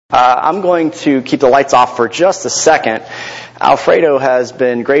I'm going to keep the lights off for just a second. Alfredo has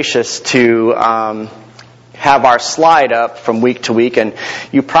been gracious to have our slide up from week to week, and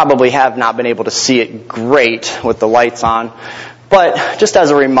you probably have not been able to see it great with the lights on. But just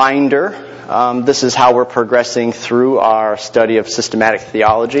as a reminder, this is how we're progressing through our study of systematic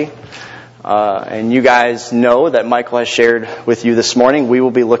theology. And you guys know that Michael has shared with you this morning, we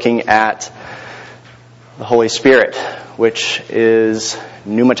will be looking at the Holy Spirit, which is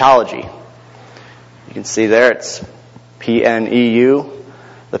pneumatology. You can see there it's P-N-E-U.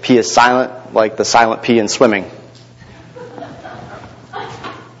 The P is silent, like the silent P in swimming.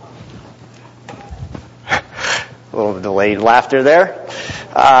 A little delayed laughter there.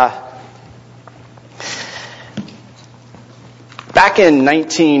 Back in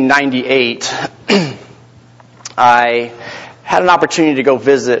 1998, I had an opportunity to go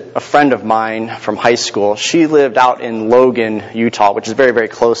visit a friend of mine from high school. She lived out in Logan, Utah, which is very, very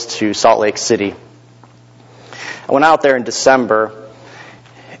close to Salt Lake City. I went out there in December,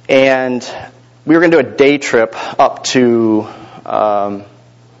 and we were going to do a day trip up to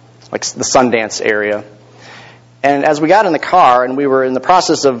like the Sundance area. And as we got in the car and we were in the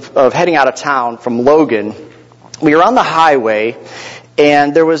process of heading out of town from Logan, we were on the highway,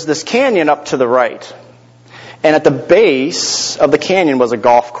 and there was this canyon up to the right. And at the base of the canyon was a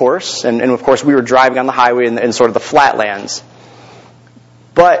golf course, and of course we were driving on the highway in sort of the flatlands.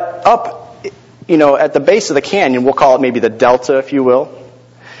 But up, at the base of the canyon, we'll call it maybe the delta, if you will,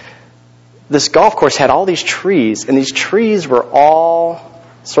 this golf course had all these trees, and these trees were all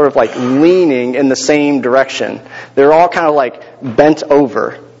sort of like leaning in the same direction. They were all kind of like bent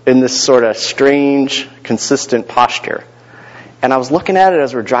over in this sort of strange, consistent posture. And I was looking at it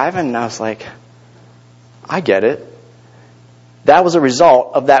as we're driving, and I was like, I get it. That was a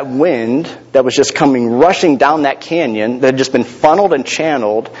result of that wind that was just coming rushing down that canyon that had just been funneled and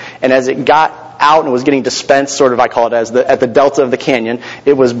channeled, and as it got out and was getting dispensed, sort of I call it as at the delta of the canyon,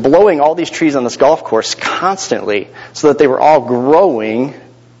 it was blowing all these trees on this golf course constantly so that they were all growing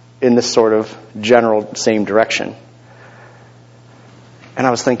in this sort of general same direction. And I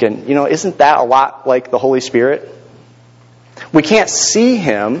was thinking, isn't that a lot like the Holy Spirit? We can't see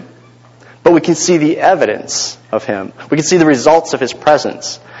Him, but we can see the evidence of Him. We can see the results of His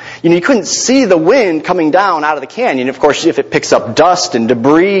presence. You couldn't see the wind coming down out of the canyon. Of course, if it picks up dust and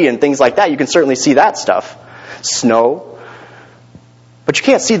debris and things like that, you can certainly see that stuff. Snow. But you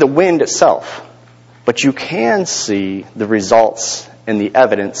can't see the wind itself. But you can see the results and the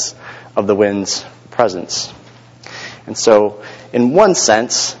evidence of the wind's presence. And so, in one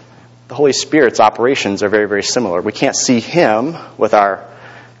sense, the Holy Spirit's operations are very, very similar. We can't see Him with our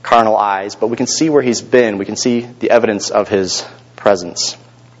carnal eyes, but we can see where He's been. We can see the evidence of His presence.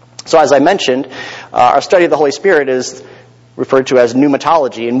 So as I mentioned, our study of the Holy Spirit is referred to as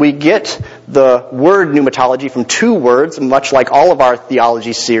pneumatology, and we get the word pneumatology from two words, much like all of our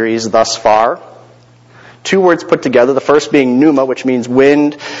theology series thus far. Two words put together, the first being pneuma, which means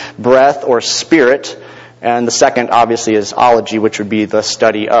wind, breath, or spirit, and the second, obviously, is ology, which would be the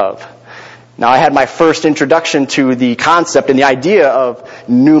study of. Now, I had my first introduction to the concept and the idea of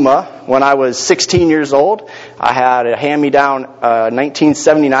pneuma when I was 16 years old. I had a hand-me-down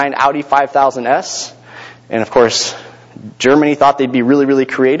 1979 Audi 5000S. And, of course, Germany thought they'd be really, really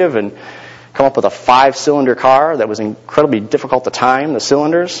creative and come up with a 5-cylinder car that was incredibly difficult to time, the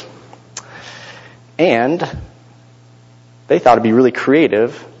cylinders. And they thought it'd be really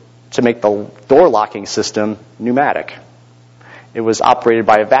creative to make the door locking system pneumatic. It was operated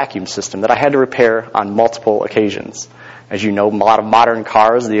by a vacuum system that I had to repair on multiple occasions. As you know, a lot of modern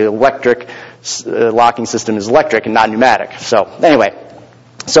cars, the electric locking system is electric and not pneumatic. So anyway,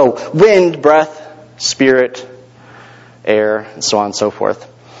 wind, breath, spirit, air, and so on and so forth.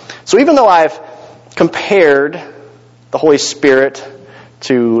 So even though I've compared the Holy Spirit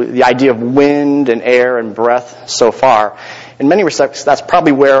to the idea of wind and air and breath so far, in many respects, that's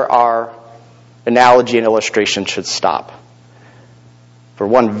probably where our analogy and illustration should stop. For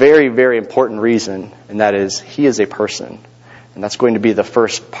one very, very important reason, and that is He is a person. And that's going to be the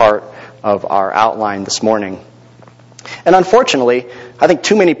first part of our outline this morning. And unfortunately, I think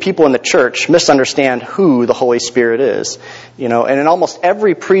too many people in the church misunderstand who the Holy Spirit is. And in almost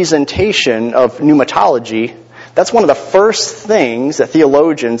every presentation of pneumatology, that's one of the first things that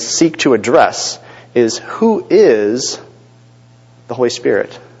theologians seek to address is who is the Holy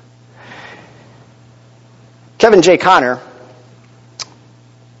Spirit. Kevin J. Conner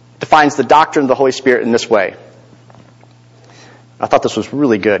defines the doctrine of the Holy Spirit in this way. I thought this was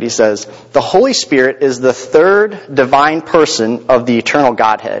really good. He says, the Holy Spirit is the third divine person of the eternal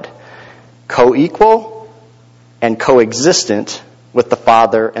Godhead, co-equal and coexistent with the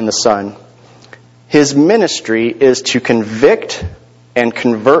Father and the Son. His ministry is to convict and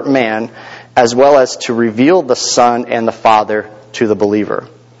convert man, as well as to reveal the Son and the Father to the believer.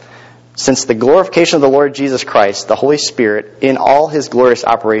 Since the glorification of the Lord Jesus Christ, the Holy Spirit, in all his glorious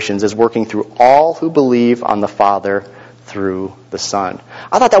operations, is working through all who believe on the Father through the Son.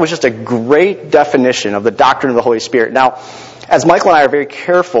 I thought that was just a great definition of the doctrine of the Holy Spirit. Now, as Michael and I are very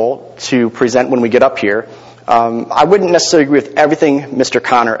careful to present when we get up here, I wouldn't necessarily agree with everything Mr.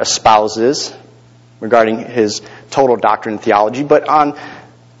 Connor espouses regarding his total doctrine and theology, but on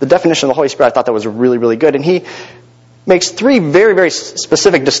the definition of the Holy Spirit, I thought that was really, really good. And he makes three very, very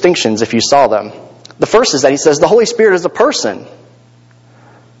specific distinctions if you saw them. The first is that he says the Holy Spirit is a person.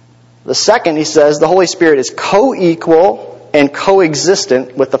 The second, he says the Holy Spirit is co-equal and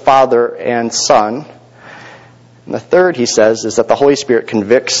coexistent with the Father and Son. And the third, he says, is that the Holy Spirit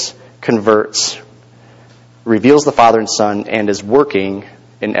convicts, converts, reveals the Father and Son, and is working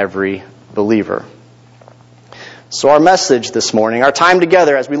in every believer. So our message this morning, our time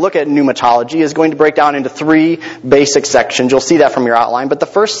together as we look at pneumatology, is going to break down into three basic sections. You'll see that from your outline. But the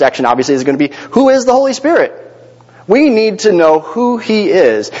first section, obviously, is going to be, who is the Holy Spirit? We need to know who He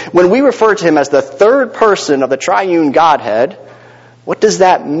is. When we refer to Him as the third person of the triune Godhead, what does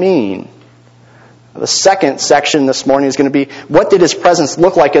that mean? The second section this morning is going to be, what did His presence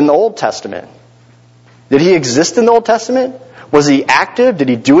look like in the Old Testament? Did He exist in the Old Testament? Was He active? Did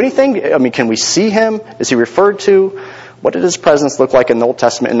He do anything? I mean, can we see Him? Is He referred to? What did His presence look like in the Old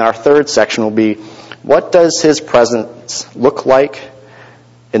Testament? And our third section will be, what does His presence look like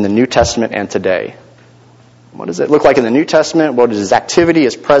in the New Testament and today? What does it look like in the New Testament? What does His activity,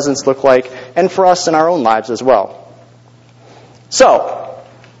 His presence look like? And for us in our own lives as well. So,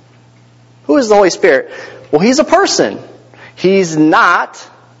 who is the Holy Spirit? Well, He's a person. He's not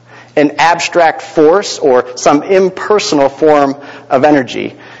an abstract force or some impersonal form of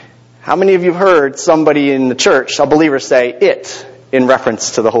energy. How many of you have heard somebody in the church, a believer, say it in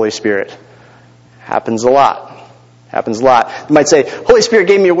reference to the Holy Spirit? Happens a lot. Happens a lot. You might say, Holy Spirit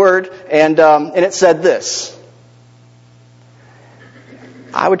gave me a word and it said this.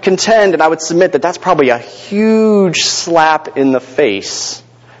 I would contend and I would submit that that's probably a huge slap in the face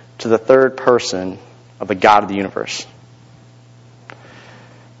to the third person of the God of the universe.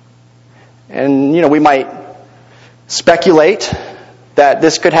 And, we might speculate that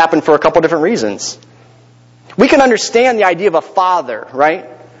this could happen for a couple different reasons. We can understand the idea of a father, right?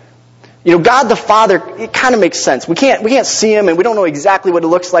 God the Father, it kind of makes sense. We can't see Him and we don't know exactly what it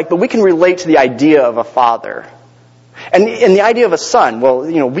looks like, but we can relate to the idea of a father. And the idea of a son, well,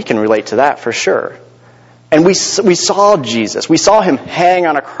 we can relate to that for sure. And we saw Jesus. We saw Him hang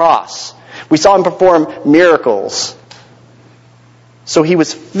on a cross. We saw Him perform miracles. So He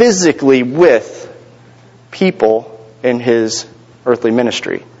was physically with people in His earthly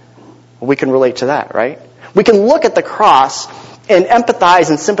ministry. We can relate to that, right? We can look at the cross and empathize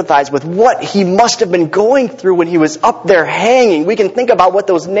and sympathize with what He must have been going through when He was up there hanging. We can think about what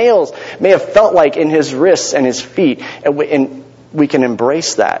those nails may have felt like in His wrists and His feet. And we can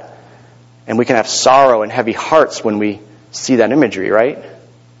embrace that. And we can have sorrow and heavy hearts when we see that imagery, right?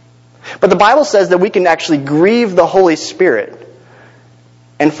 But the Bible says that we can actually grieve the Holy Spirit.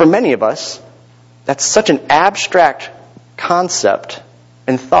 And for many of us, that's such an abstract concept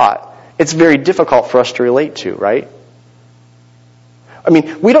and thought. It's very difficult for us to relate to, right? I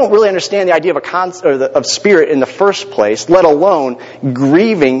mean, we don't really understand the idea of spirit in the first place, let alone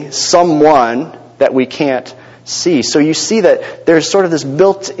grieving someone that we can't see. So you see that there's sort of this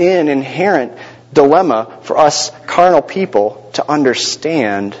built-in, inherent dilemma for us carnal people to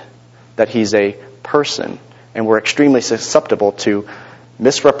understand that He's a person. And we're extremely susceptible to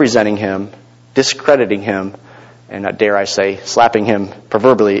misrepresenting Him, discrediting Him, and dare I say, slapping Him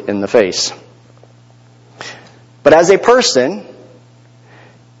proverbially in the face. But as a person,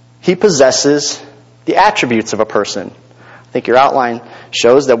 He possesses the attributes of a person. I think your outline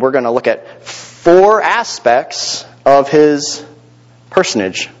shows that we're going to look at 4 aspects of His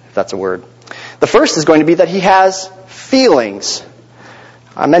personage, if that's a word. The first is going to be that He has feelings.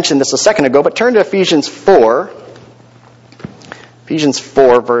 I mentioned this a second ago, but turn to Ephesians 4. Ephesians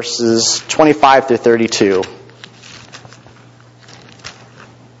 4, verses 25 through 32.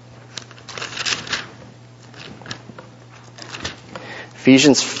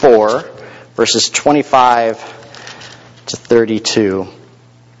 Ephesians 4, verses 25 to 32.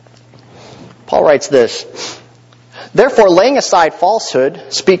 Paul writes this, "Therefore, laying aside falsehood,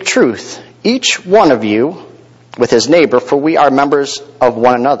 speak truth, each one of you with his neighbor, for we are members of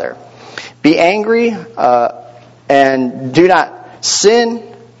one another. Be angry and do not sin.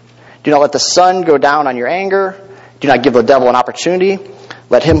 Do not let the sun go down on your anger. Do not give the devil an opportunity.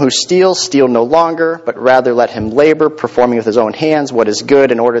 Let him who steals steal no longer, but rather let him labor, performing with his own hands what is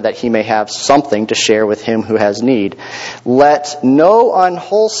good, in order that he may have something to share with him who has need. Let no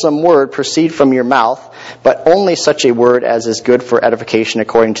unwholesome word proceed from your mouth, but only such a word as is good for edification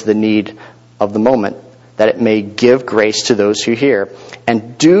according to the need of the moment, that it may give grace to those who hear.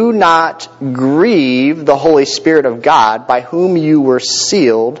 And do not grieve the Holy Spirit of God, by whom you were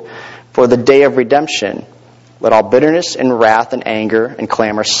sealed for the day of redemption. Let all bitterness and wrath and anger and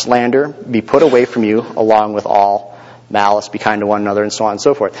clamor, slander be put away from you, along with all malice. Be kind to one another, and so on and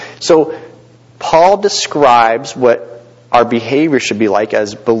so forth. So Paul describes what our behavior should be like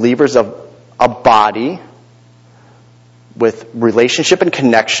as believers of a body with relationship and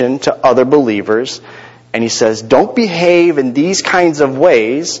connection to other believers. And he says, don't behave in these kinds of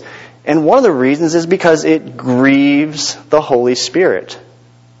ways. And one of the reasons is because it grieves the Holy Spirit.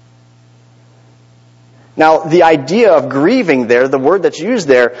 Now, the idea of grieving there, the word that's used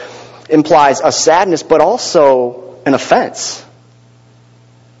there, implies a sadness, but also an offense.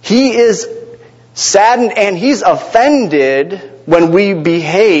 He is saddened and he's offended when we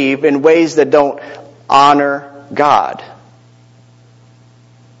behave in ways that don't honor God.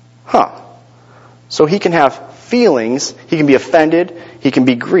 So he can have feelings, he can be offended, he can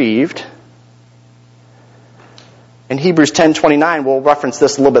be grieved. In Hebrews 10:29, we'll reference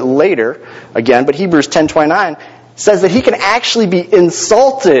this a little bit later again, but Hebrews 10:29 says that he can actually be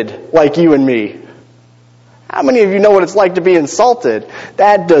insulted like you and me. How many of you know what it's like to be insulted?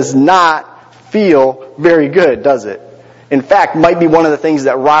 That does not feel very good, does it? In fact, might be one of the things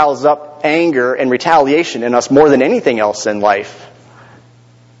that riles up anger and retaliation in us more than anything else in life.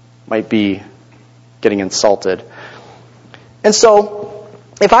 Might be getting insulted. And so,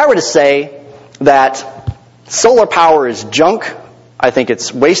 if I were to say that solar power is junk, I think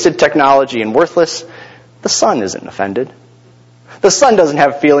it's wasted technology and worthless, the sun isn't offended. The sun doesn't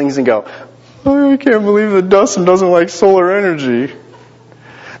have feelings and go, oh, I can't believe that Dustin doesn't like solar energy.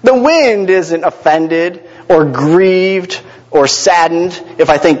 The wind isn't offended or grieved or saddened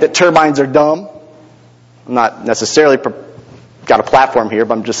if I think that turbines are dumb. I'm not necessarily got a platform here,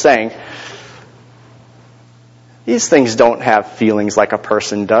 but I'm just saying. These things don't have feelings like a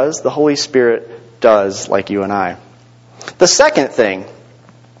person does. The Holy Spirit does, like you and I. The second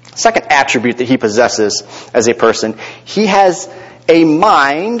attribute that he possesses as a person, he has a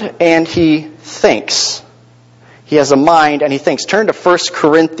mind and he thinks. He has a mind and he thinks. Turn to 1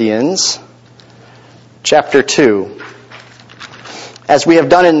 Corinthians chapter 2. As we have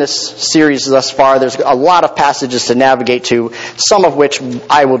done in this series thus far, there's a lot of passages to navigate to, some of which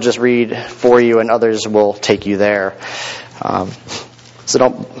I will just read for you and others will take you there. So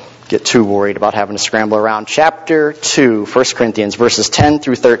don't get too worried about having to scramble around. Chapter 2, 1 Corinthians, verses 10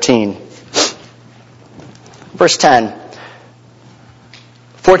 through 13. Verse 10.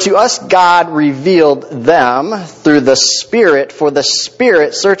 For to us God revealed them through the Spirit, for the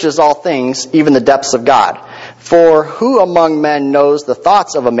Spirit searches all things, even the depths of God. For who among men knows the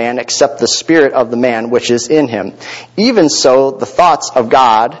thoughts of a man except the spirit of the man which is in him? Even so, the thoughts of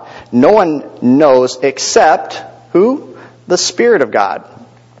God no one knows except who? The Spirit of God.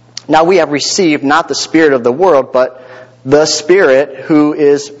 Now we have received not the spirit of the world, but the Spirit who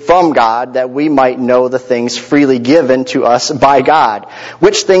is from God, that we might know the things freely given to us by God.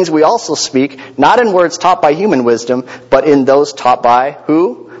 Which things we also speak, not in words taught by human wisdom, but in those taught by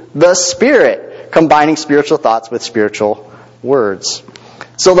who? The Spirit. Combining spiritual thoughts with spiritual words.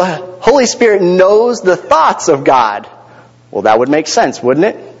 So the Holy Spirit knows the thoughts of God. Well, that would make sense, wouldn't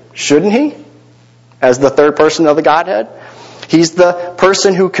it? Shouldn't he? As the third person of the Godhead. He's the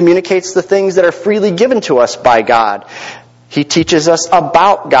person who communicates the things that are freely given to us by God. He teaches us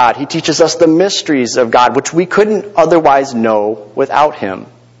about God. He teaches us the mysteries of God, which we couldn't otherwise know without him.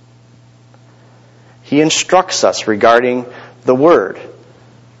 He instructs us regarding the Word.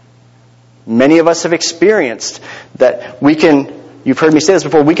 Many of us have experienced that you've heard me say this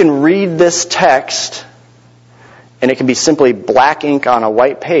before, we can read this text and it can be simply black ink on a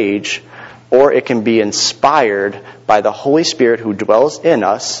white page, or it can be inspired by the Holy Spirit who dwells in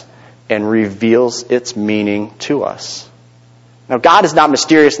us and reveals its meaning to us. Now, God is not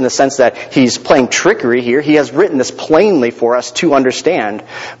mysterious in the sense that he's playing trickery here. He has written this plainly for us to understand,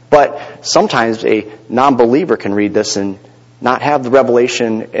 but sometimes a non-believer can read this and not have the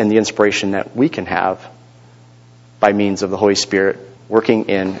revelation and the inspiration that we can have by means of the Holy Spirit working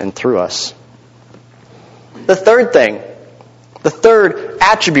in and through us. The third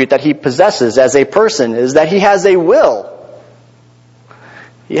attribute that he possesses as a person is that he has a will.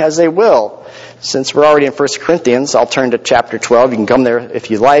 He has a will. Since we're already in 1 Corinthians, I'll turn to chapter 12. You can come there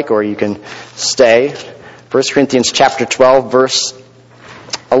if you like, or you can stay. 1 Corinthians chapter 12, verse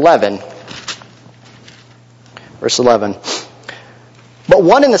 11. Verse 11. But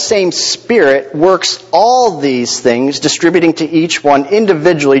one and the same Spirit works all these things, distributing to each one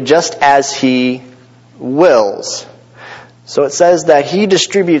individually just as He wills. So it says that He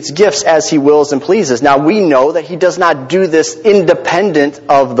distributes gifts as He wills and pleases. Now we know that He does not do this independent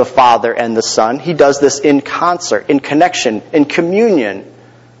of the Father and the Son. He does this in concert, in connection, in communion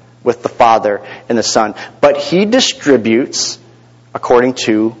with the Father and the Son. But He distributes according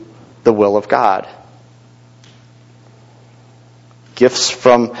to the will of God. Gifts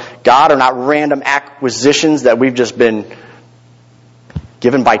from God are not random acquisitions that we've just been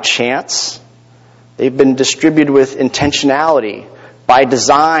given by chance. They've been distributed with intentionality, by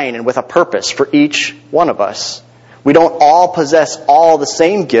design, and with a purpose for each one of us. We don't all possess all the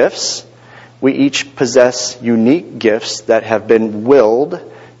same gifts. We each possess unique gifts that have been willed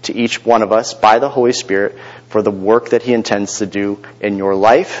to each one of us by the Holy Spirit for the work that He intends to do in your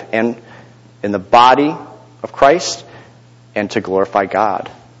life and in the body of Christ and to glorify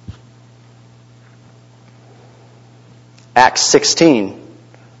God. Acts 16,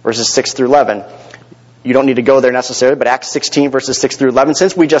 verses 6 through 11. You don't need to go there necessarily, but Acts 16, verses 6 through 11.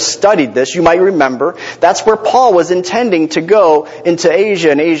 Since we just studied this, you might remember that's where Paul was intending to go into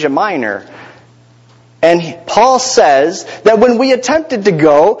Asia and Asia Minor. And Paul says that when we attempted to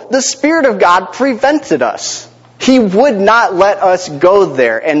go, the Spirit of God prevented us. He would not let us go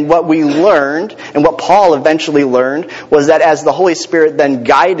there. And what we learned, and what Paul eventually learned, was that as the Holy Spirit then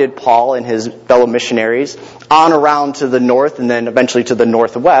guided Paul and his fellow missionaries on around to the north and then eventually to the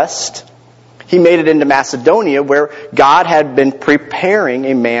northwest, he made it into Macedonia, where God had been preparing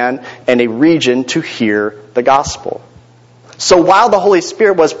a man and a region to hear the gospel. So while the Holy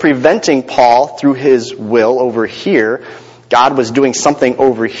Spirit was preventing Paul through His will over here, God was doing something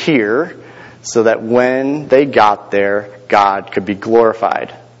over here so that when they got there, God could be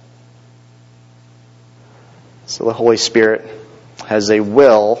glorified. So the Holy Spirit has a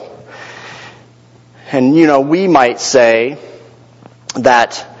will. And, we might say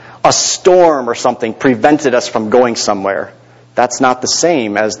that a storm or something prevented us from going somewhere. That's not the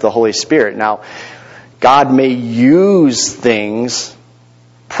same as the Holy Spirit. Now, God may use things,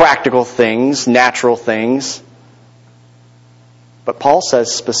 practical things, natural things, but Paul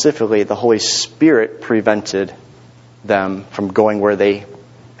says specifically the Holy Spirit prevented them from going where they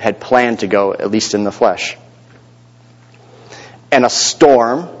had planned to go, at least in the flesh. And a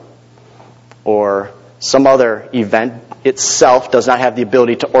storm or some other event itself does not have the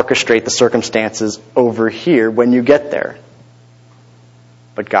ability to orchestrate the circumstances over here when you get there.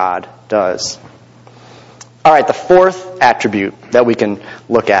 But God does. All right, the fourth attribute that we can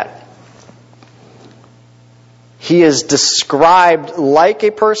look at. He is described like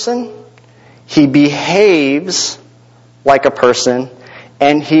a person, He behaves like a person,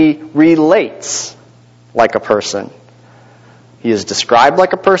 and He relates like a person. He is described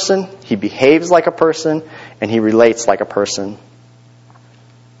like a person, He behaves like a person, and He relates like a person.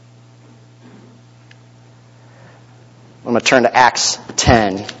 I'm going to turn to Acts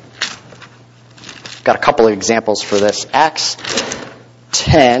 10. Got a couple of examples for this. Acts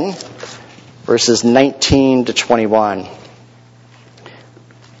 10, verses 19 to 21.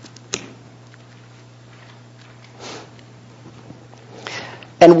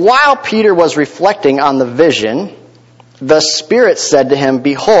 And while Peter was reflecting on the vision, the Spirit said to him,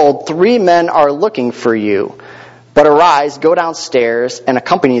 "Behold, 3 men are looking for you. But arise, go downstairs, and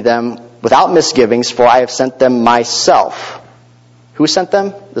accompany them without misgivings, for I have sent them myself." Who sent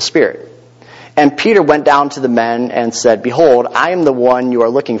them? The Spirit. And Peter went down to the men and said, "Behold, I am the one you are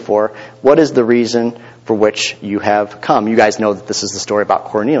looking for. What is the reason for which you have come?" You guys know that this is the story about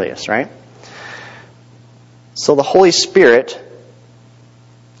Cornelius, right? So the Holy Spirit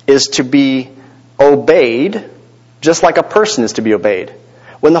is to be obeyed just like a person is to be obeyed.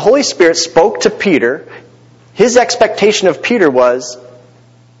 When the Holy Spirit spoke to Peter, His expectation of Peter was,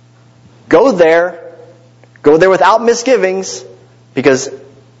 go there without misgivings, because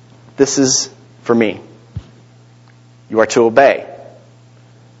this is for me. You are to obey.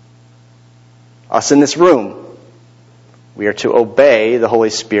 Us in this room, we are to obey the Holy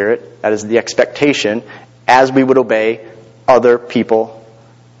Spirit. That is the expectation, as we would obey other people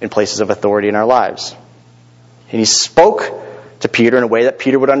in places of authority in our lives. And He spoke to Peter in a way that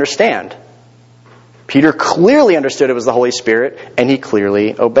Peter would understand. Peter clearly understood it was the Holy Spirit, and he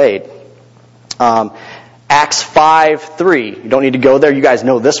clearly obeyed. Acts 5:3. You don't need to go there. You guys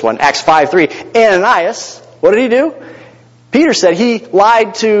know this one. Acts 5:3. Ananias, what did he do? Peter said he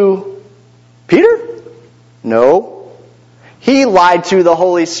lied to Peter? No. He lied to the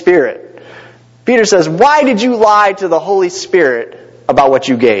Holy Spirit. Peter says, why did you lie to the Holy Spirit about what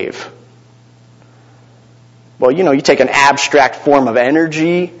you gave? Well, you take an abstract form of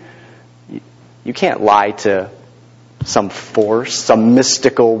energy. You can't lie to some force, some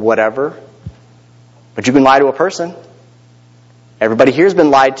mystical whatever. But you can lie to a person. Everybody here has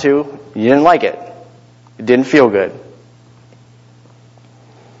been lied to. You didn't like it. It didn't feel good.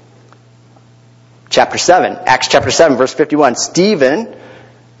 Acts chapter 7, verse 51. Stephen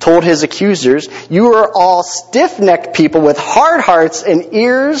told his accusers, you are all stiff-necked people with hard hearts and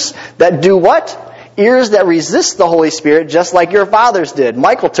ears that do what? Ears that resist the Holy Spirit just like your fathers did.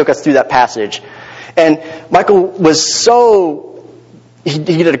 Michael took us through that passage. And Michael was he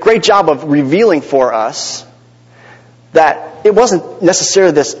did a great job of revealing for us that it wasn't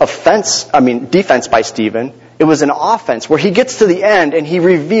necessarily this defense by Stephen. It was an offense where he gets to the end and he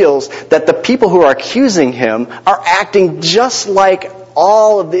reveals that the people who are accusing him are acting just like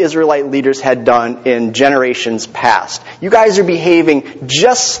all of the Israelite leaders had done in generations past. You guys are behaving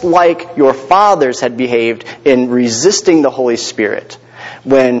just like your fathers had behaved in resisting the Holy Spirit.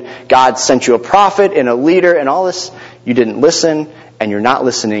 When God sent you a prophet and a leader and all this, you didn't listen, and you're not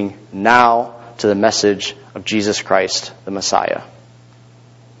listening now to the message of Jesus Christ, the Messiah.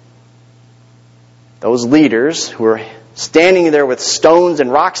 Those leaders who were standing there with stones and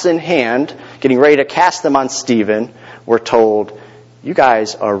rocks in hand, getting ready to cast them on Stephen, were told, you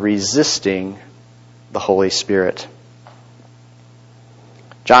guys are resisting the Holy Spirit.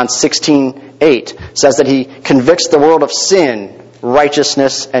 John 16:8 says that he convicts the world of sin,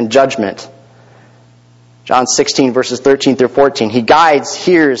 righteousness, and judgment. John 16, verses 13 through 14. He guides,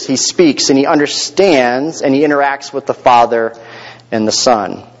 hears, he speaks, and he understands, and he interacts with the Father and the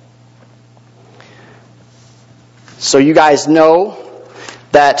Son. So you guys know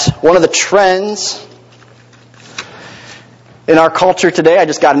that one of the trends in our culture today, I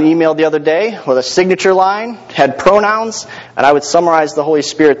just got an email the other day with a signature line, had pronouns, and I would summarize the Holy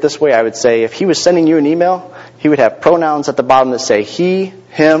Spirit this way. I would say, if he was sending you an email, he would have pronouns at the bottom that say he,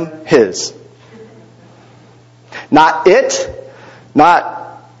 him, his. Not it,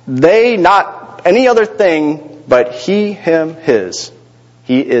 not they, not any other thing, but he, him, his.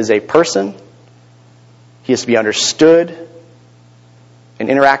 He is a person. He is to be understood and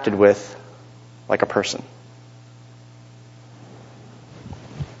interacted with like a person.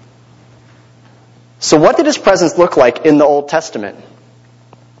 So what did his presence look like in the Old Testament?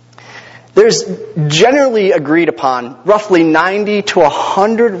 There's generally agreed upon roughly 90 to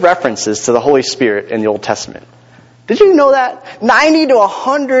 100 references to the Holy Spirit in the Old Testament. Did you know that? 90 to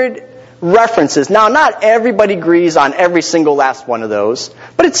 100 references. Now, not everybody agrees on every single last one of those,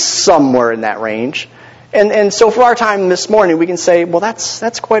 but it's somewhere in that range. And so for our time this morning, we can say, well,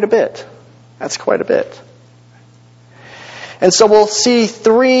 that's quite a bit. That's quite a bit. And so we'll see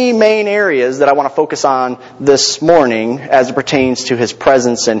three main areas that I want to focus on this morning as it pertains to his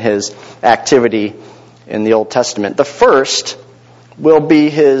presence and his activity in the Old Testament. The first will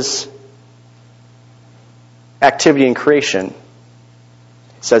be his activity in creation.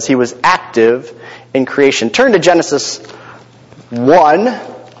 It says he was active in creation. Turn to Genesis 1.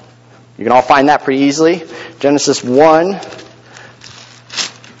 You can all find that pretty easily. Genesis 1,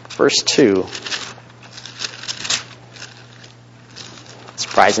 verse 2.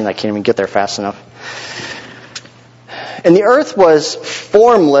 Surprising I can't even get there fast enough. And the earth was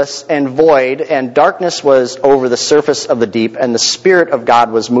formless and void, and darkness was over the surface of the deep, and the Spirit of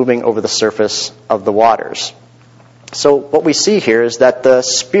God was moving over the surface of the waters. So what we see here is that the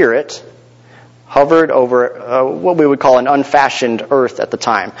Spirit hovered over what we would call an unfashioned earth at the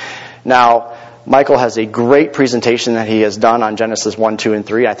time. Now, Michael has a great presentation that he has done on Genesis 1, 2, and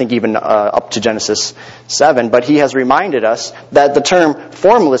 3, I think even up to Genesis 7, but he has reminded us that the term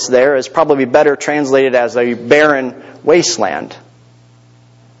formless there is probably better translated as a barren wasteland.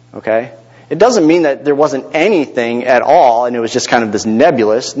 Okay? It doesn't mean that there wasn't anything at all and it was just kind of this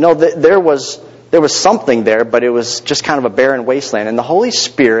nebulous. No, there was something there, but it was just kind of a barren wasteland. And the Holy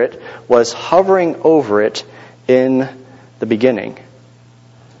Spirit was hovering over it in the beginning.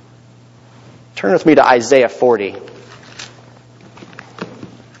 Turn with me to Isaiah 40.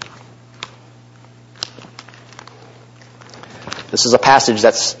 This is a passage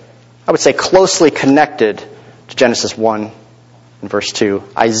that's, I would say, closely connected to Genesis 1 and verse 2.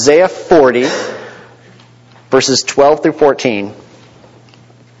 Isaiah 40, verses 12 through 14.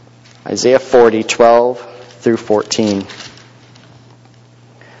 Isaiah 40, 12 through 14.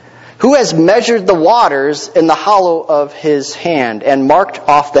 Who has measured the waters in the hollow of his hand, and marked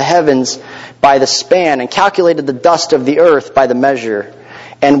off the heavens by the span, and calculated the dust of the earth by the measure,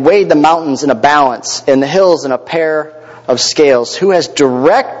 and weighed the mountains in a balance, and the hills in a pair of scales? Who has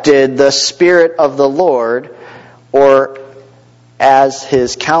directed the Spirit of the Lord, or as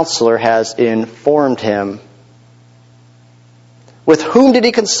his counselor has informed him? With whom did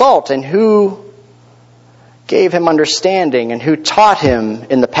he consult, and who gave him understanding, and who taught him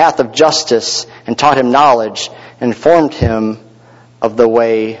in the path of justice, and taught him knowledge, and informed him of the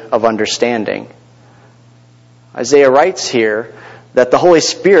way of understanding? Isaiah writes here that the Holy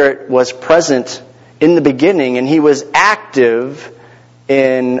Spirit was present in the beginning, and he was active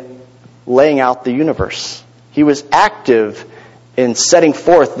in laying out the universe. He was active in setting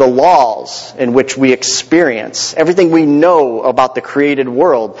forth the laws in which we experience. Everything we know about the created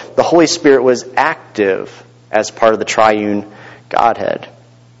world, the Holy Spirit was active as part of the triune Godhead.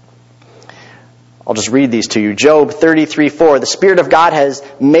 I'll just read these to you. Job 33:4, the Spirit of God has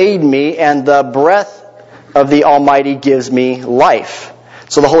made me, and the breath of the Almighty gives me life.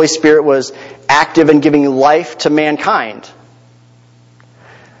 So the Holy Spirit was active in giving life to mankind.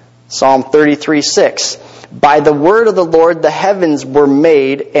 Psalm 33:6, by the word of the Lord the heavens were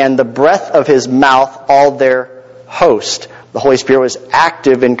made, and the breath of his mouth all their host. The Holy Spirit was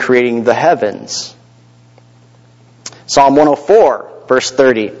active in creating the heavens. Psalm 104, verse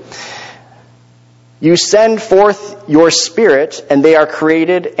 30. You send forth your Spirit, and they are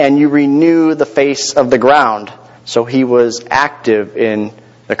created, and you renew the face of the ground. So he was active in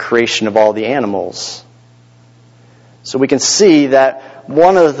the creation of all the animals. So we can see that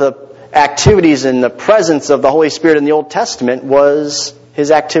one of the activities in the presence of the Holy Spirit in the Old Testament was his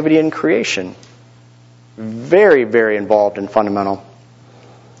activity in creation. Very, very involved and fundamental.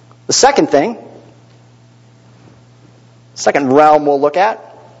 The second realm we'll look at,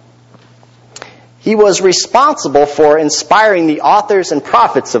 he was responsible for inspiring the authors and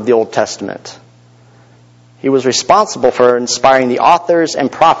prophets of the Old Testament. He was responsible for inspiring the authors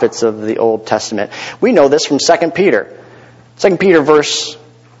and prophets of the Old Testament. We know this from 2 Peter. 2 Peter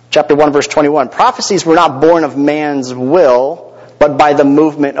chapter 1, verse 21. Prophecies were not born of man's will, but by the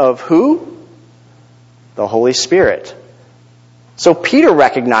movement of who? The Holy Spirit. So Peter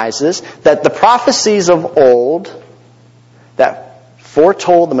recognizes that the prophecies of old that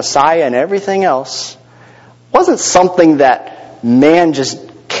foretold the Messiah and everything else wasn't something that man just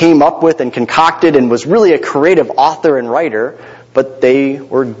came up with and concocted and was really a creative author and writer, but they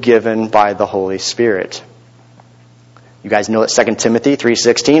were given by the Holy Spirit. You guys know that 2 Timothy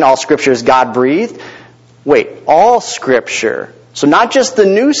 3:16, all Scripture is God-breathed. Wait, all Scripture. So not just the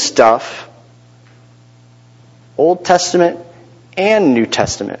new stuff, Old Testament and New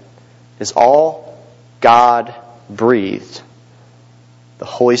Testament is all God-breathed. The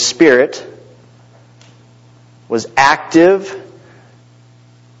Holy Spirit was active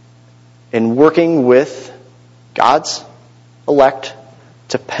in working with God's elect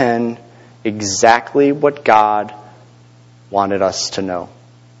to pen exactly what God wanted us to know.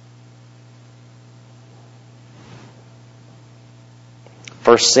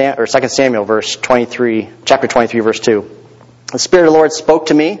 Or 2 Samuel chapter 23, verse 2. The Spirit of the Lord spoke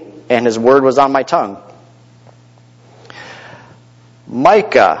to me, and his word was on my tongue.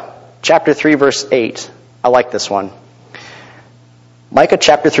 Micah chapter 3, verse 8. I like this one. Micah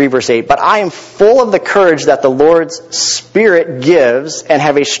chapter 3, verse 8. But I am full of the courage that the Lord's Spirit gives, and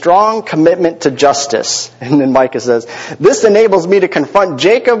have a strong commitment to justice. And then Micah says, this enables me to confront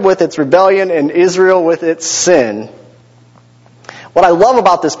Jacob with its rebellion and Israel with its sin. What I love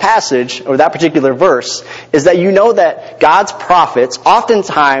about this passage, or that particular verse, is that you know that God's prophets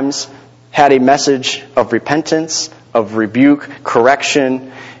oftentimes had a message of repentance, of rebuke,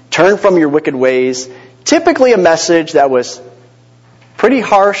 correction, turn from your wicked ways. Typically a message that was pretty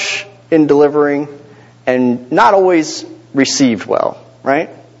harsh in delivering and not always received well, right?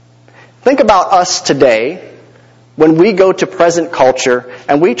 Think about us today when we go to present culture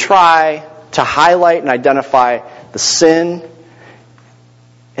and we try to highlight and identify the sin.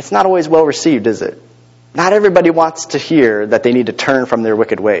 It's not always well received, is it? Not everybody wants to hear that they need to turn from their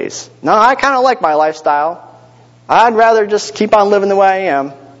wicked ways. No, I kind of like my lifestyle. I'd rather just keep on living the way I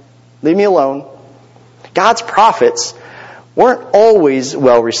am. Leave me alone. God's prophets weren't always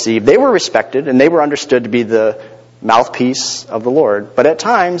well received. They were respected and they were understood to be the mouthpiece of the Lord. But at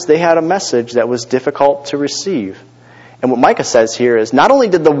times they had a message that was difficult to receive. And what Micah says here is, not only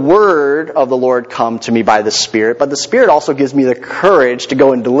did the word of the Lord come to me by the Spirit, but the Spirit also gives me the courage to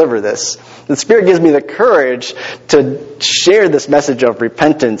go and deliver this. The Spirit gives me the courage to share this message of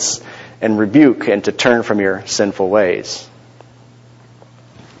repentance and rebuke and to turn from your sinful ways.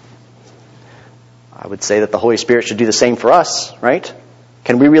 I would say that the Holy Spirit should do the same for us, right?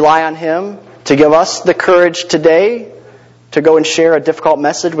 Can we rely on Him to give us the courage today to go and share a difficult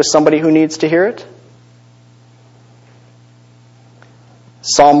message with somebody who needs to hear it?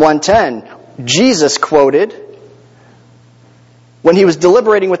 Psalm 110, Jesus quoted when he was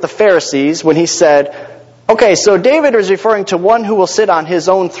deliberating with the Pharisees, when he said, okay, so David is referring to one who will sit on his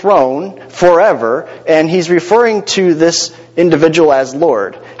own throne forever, and he's referring to this individual as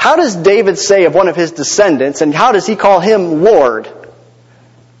Lord. How does David say of one of his descendants, and how does he call him Lord?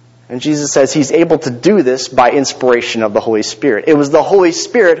 And Jesus says he's able to do this by inspiration of the Holy Spirit. It was the Holy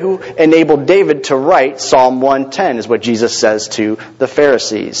Spirit who enabled David to write Psalm 110, is what Jesus says to the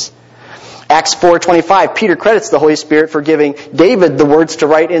Pharisees. Acts 4:25, Peter credits the Holy Spirit for giving David the words to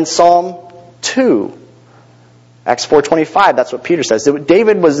write in Psalm 2. Acts 4:25, that's what Peter says.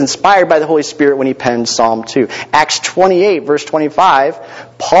 David was inspired by the Holy Spirit when he penned Psalm 2. Acts 28, verse 25,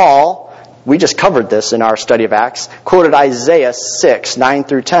 Paul, we just covered this in our study of Acts, quoted Isaiah 6, 9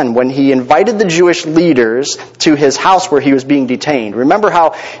 through 10, when he invited the Jewish leaders to his house where he was being detained. Remember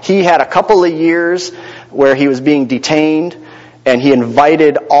how he had a couple of years where he was being detained, and he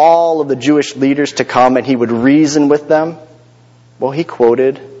invited all of the Jewish leaders to come and he would reason with them? Well, he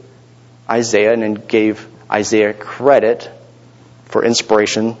quoted Isaiah and then gave Isaiah credit for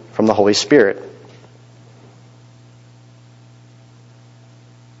inspiration from the Holy Spirit.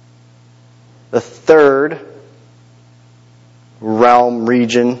 The third realm,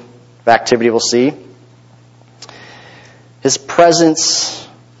 region of activity we'll see, his presence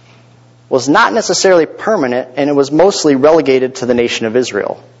was not necessarily permanent, and it was mostly relegated to the nation of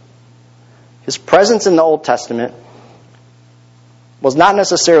Israel. His presence in the Old Testament was not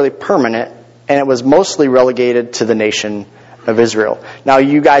necessarily permanent, and it was mostly relegated to the nation of Israel. Now,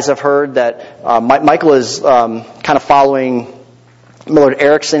 you guys have heard that Michael is kind of following Millard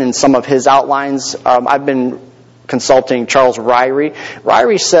Erickson in some of his outlines. I've been consulting Charles Ryrie.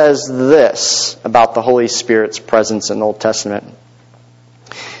 Ryrie says this about the Holy Spirit's presence in the Old Testament.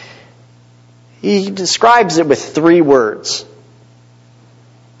 He describes it with 3 words.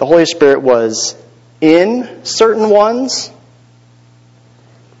 The Holy Spirit was in certain ones,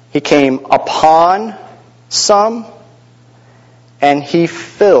 He came upon some, and He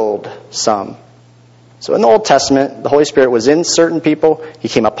filled some. So in the Old Testament, the Holy Spirit was in certain people, He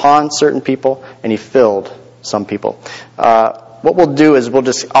came upon certain people, and He filled some people. What we'll do is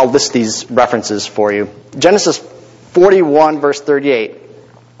I'll list these references for you. Genesis 41, verse 38.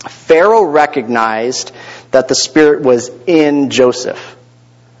 Pharaoh recognized that the Spirit was in Joseph.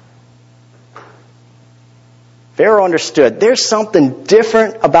 Pharaoh understood there's something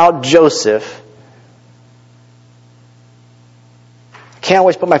different about Joseph. Can't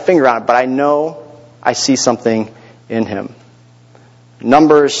always put my finger on it, but I know I see something in him.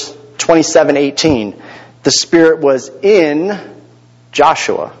 Numbers 27:18. The Spirit was in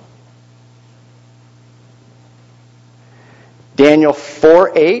Joshua. Daniel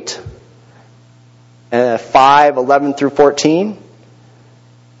 4:8, 5:11 through 14,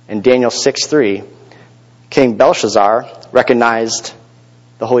 and Daniel 6:3. King Belshazzar recognized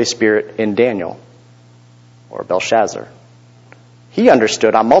the Holy Spirit in Daniel, or Belshazzar. He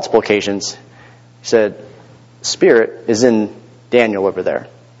understood on multiple occasions. He said, the Spirit is in Daniel over there.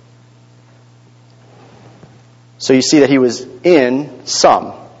 So you see that he was in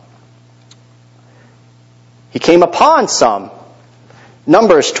some. He came upon some.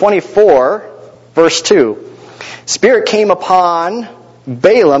 Numbers 24, verse 2. Spirit came upon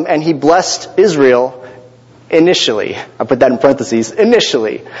Balaam and he blessed Israel initially. I put that in parentheses.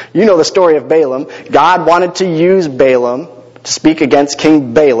 Initially. You know the story of Balaam. God wanted to use Balaam to speak against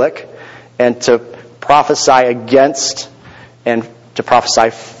King Balak and to prophesy against and to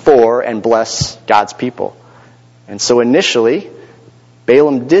prophesy for and bless God's people. And so initially,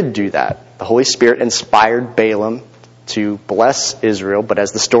 Balaam did do that. The Holy Spirit inspired Balaam to bless Israel, but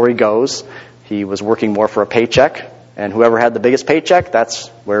as the story goes, he was working more for a paycheck, and whoever had the biggest paycheck, that's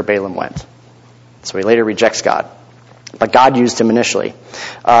where Balaam went. So he later rejects God. But God used him initially.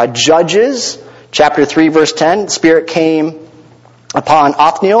 Judges, chapter 3, verse 10, the Spirit came upon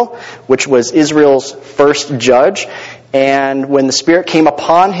Othniel, which was Israel's first judge, and when the Spirit came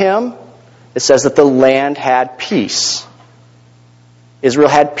upon him, it says that the land had peace. Israel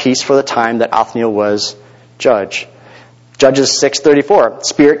had peace for the time that Othniel was judge. Judges 6:34.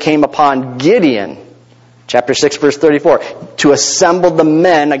 Spirit came upon Gideon, chapter 6, verse 34, to assemble the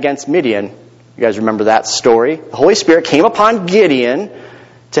men against Midian. You guys remember that story? The Holy Spirit came upon Gideon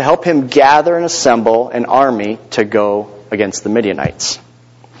to help him gather and assemble an army to go against the Midianites.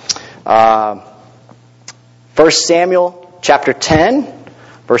 1 Samuel chapter 10,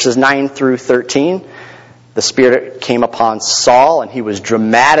 verses 9 through 13. The Spirit came upon Saul and he was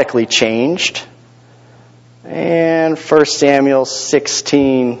dramatically changed. And 1 Samuel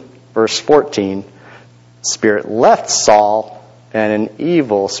 16, verse 14. The Spirit left Saul and an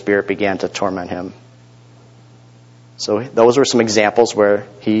evil spirit began to torment him. So those were some examples where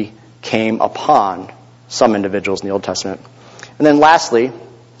he came upon some individuals in the Old Testament. And then lastly,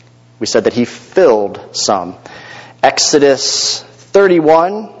 we said that he filled some. Exodus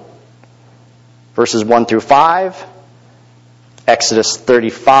 31, verses 1 through 5. Exodus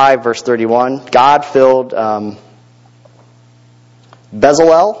 35, verse 31. God filled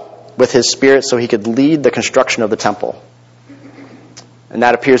Bezalel with his spirit so he could lead the construction of the temple. And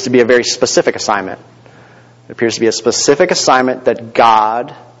that appears to be a very specific assignment. It appears to be a specific assignment that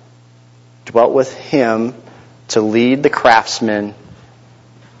God dwelt with him to lead the craftsmen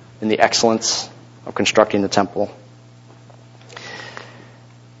in the excellence of constructing the temple.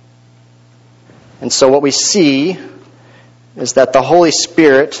 And so what we see is that the Holy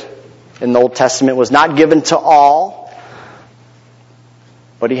Spirit in the Old Testament was not given to all,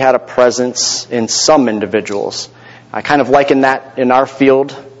 but he had a presence in some individuals. I kind of liken that in our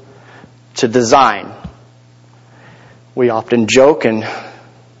field to design. We often joke and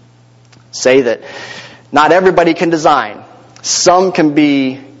say that not everybody can design. Some can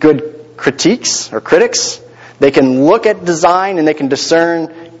be good critiques or critics. They can look at design and they can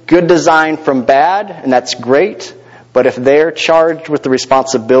discern good design from bad, and that's great. But if they're charged with the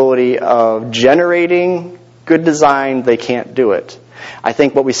responsibility of generating good design, they can't do it. I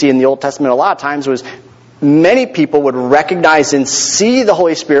think what we see in the Old Testament a lot of times was many people would recognize and see the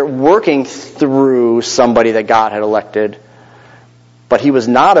Holy Spirit working through somebody that God had elected, but he was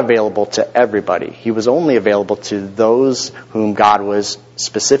not available to everybody. He was only available to those whom God was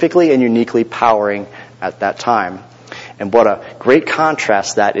specifically and uniquely powering at that time. And what a great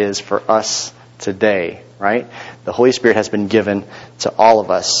contrast that is for us today, right? The Holy Spirit has been given to all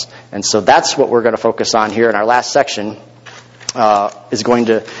of us. And so that's what we're going to focus on here in our last section, is going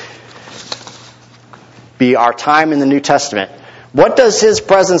to be our time in the New Testament. What does his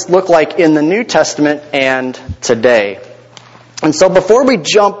presence look like in the New Testament and today? And so before we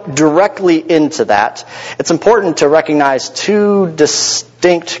jump directly into that, it's important to recognize two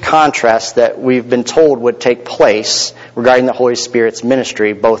distinct contrasts that we've been told would take place regarding the Holy Spirit's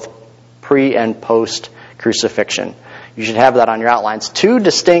ministry, both pre and post crucifixion. You should have that on your outlines. Two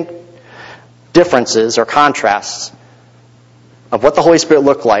distinct differences or contrasts of what the Holy Spirit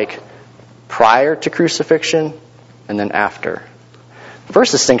looked like prior to crucifixion and then after. The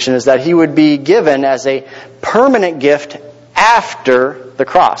first distinction is that he would be given as a permanent gift after the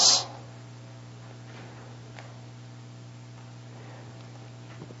cross.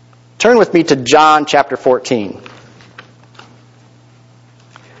 Turn with me to John chapter 14.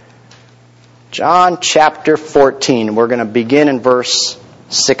 John chapter 14. We're going to begin in verse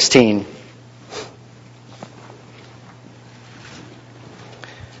 16.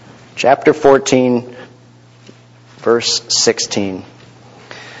 Chapter 14, verse 16.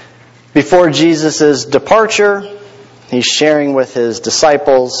 Before Jesus' departure, he's sharing with his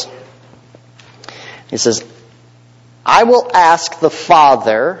disciples. He says, I will ask the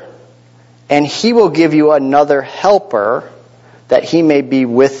Father, and he will give you another helper, that he may be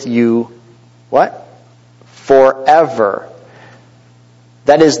with you, what? Forever.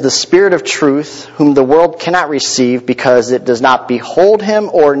 That is the Spirit of truth, whom the world cannot receive because it does not behold him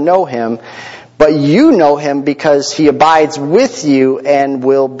or know him. But you know him because he abides with you and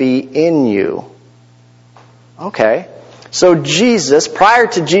will be in you. Okay. So Jesus, prior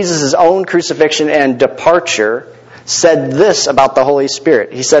to Jesus' own crucifixion and departure, said this about the Holy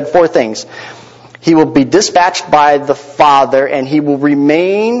Spirit. He said 4 things. He will be dispatched by the Father, and he will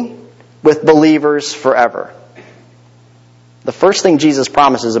remain with believers forever. The first thing Jesus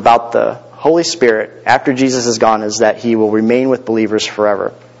promises about the Holy Spirit after Jesus is gone is that he will remain with believers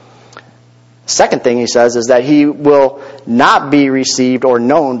forever. Second thing he says is that he will not be received or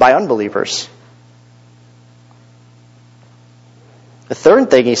known by unbelievers. The third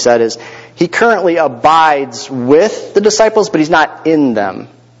thing he said is he currently abides with the disciples, but he's not in them,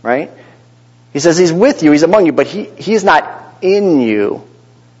 right? He says he's with you, he's among you, but he's not in you.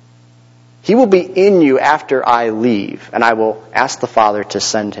 He will be in you after I leave, and I will ask the Father to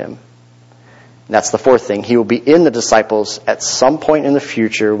send him. And that's the fourth thing. He will be in the disciples at some point in the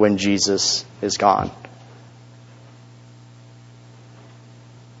future when Jesus is gone.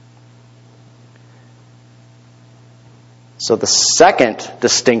 So the second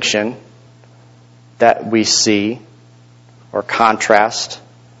distinction that we see, or contrast,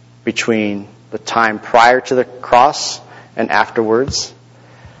 between the time prior to the cross and afterwards,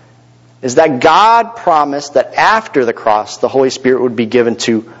 is that God promised that after the cross, the Holy Spirit would be given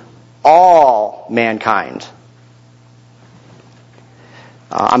to all mankind.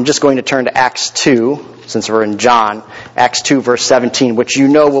 I'm just going to turn to Acts 2, since we're in John. Acts 2, verse 17, which you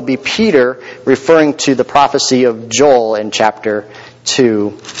know will be Peter referring to the prophecy of Joel in chapter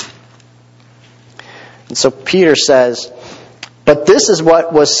 2. And so Peter says, "But this is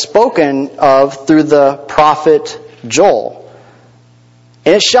what was spoken of through the prophet Joel.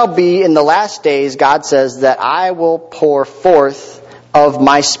 And it shall be in the last days, God says, that I will pour forth of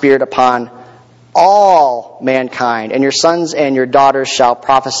my Spirit upon all mankind, and your sons and your daughters shall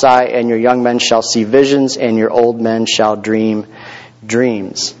prophesy, and your young men shall see visions, and your old men shall dream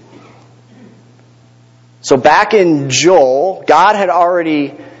dreams." So back in Joel, God had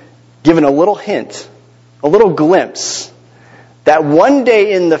already given a little hint, a little glimpse, that one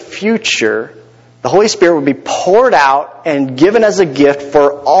day in the future, the Holy Spirit would be poured out and given as a gift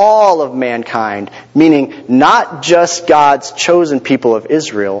for all of mankind, meaning not just God's chosen people of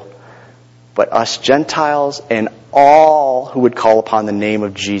Israel, but us Gentiles and all who would call upon the name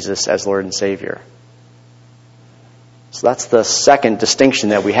of Jesus as Lord and Savior. So that's the second distinction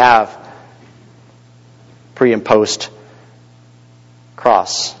that we have pre and post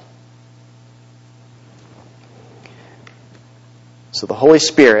cross. So the Holy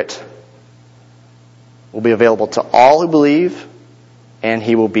Spirit will be available to all who believe, and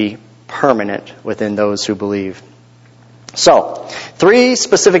He will be permanent within those who believe. So, 3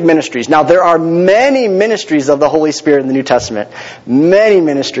 specific ministries. Now, there are many ministries of the Holy Spirit in the New Testament. Many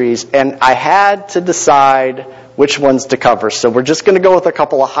ministries, and I had to decide which ones to cover. So we're just going to go with a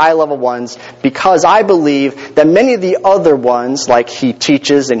couple of high-level ones, because I believe that many of the other ones, like He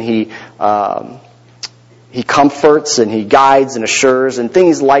teaches and He comforts and He guides and assures and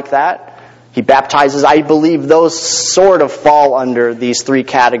things like that, He baptizes, I believe those sort of fall under these 3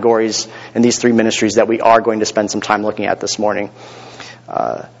 categories and these 3 ministries that we are going to spend some time looking at this morning.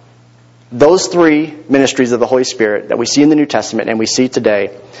 Those 3 ministries of the Holy Spirit that we see in the New Testament and we see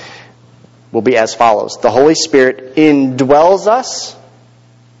today will be as follows. The Holy Spirit indwells us.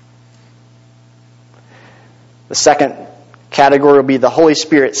 The second category will be the Holy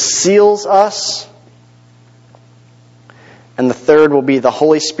Spirit seals us. And the third will be the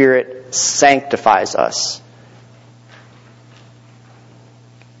Holy Spirit sanctifies us.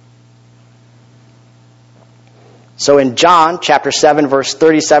 So in John chapter 7, verse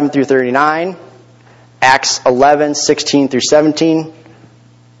 37 through 39, Acts 11, 16 through 17,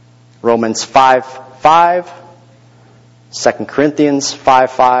 Romans 5:5, 2 Corinthians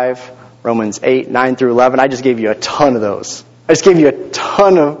 5:5, Romans 8, 9 through 11. I just gave you a ton of those. I just gave you a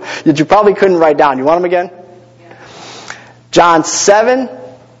ton of that you probably couldn't write down. You want them again? John 7,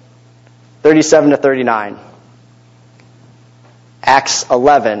 37 to 39. Acts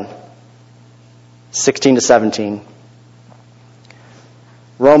 11, 16 to 17.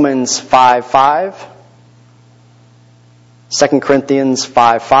 Romans 5:5. 2 Corinthians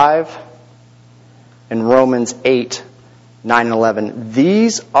 5:5. And Romans 8, 9 and 11.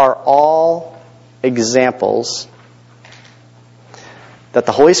 These are all examples that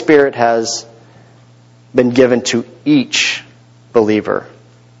the Holy Spirit has been given to each believer.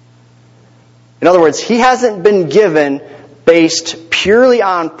 In other words, He hasn't been given based purely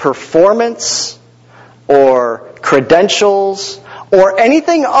on performance or credentials or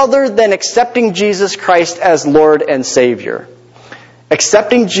anything other than accepting Jesus Christ as Lord and Savior.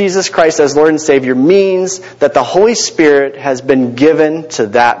 Accepting Jesus Christ as Lord and Savior means that the Holy Spirit has been given to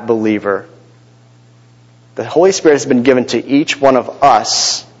that believer. The Holy Spirit has been given to each one of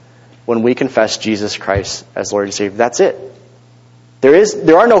us when we confess Jesus Christ as Lord and Savior. That's it.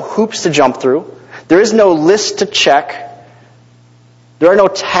 There are no hoops to jump through. There is no list to check. There are no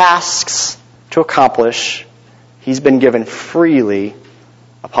tasks to accomplish. He's been given freely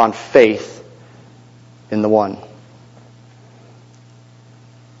upon faith in the one.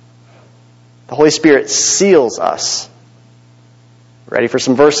 The Holy Spirit seals us. Ready for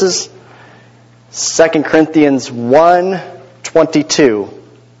some verses? 2 Corinthians 1:22.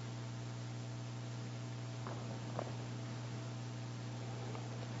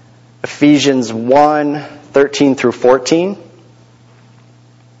 Ephesians 1:13 through 14.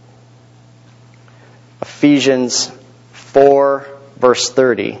 Ephesians 4, verse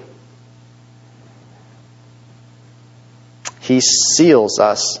 30. He seals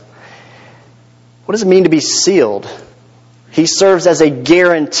us. What does it mean to be sealed? He serves as a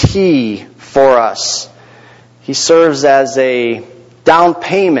guarantee for us. He serves as a down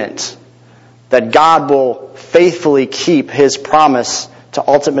payment that God will faithfully keep His promise to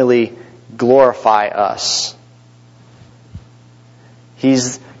ultimately glorify us.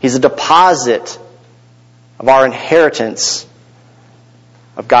 He's a deposit of our inheritance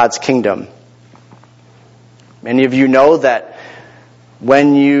of God's kingdom. Many of you know that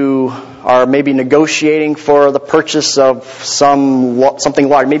when you are maybe negotiating for the purchase of something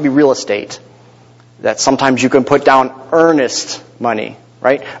large, maybe real estate, that sometimes you can put down earnest money,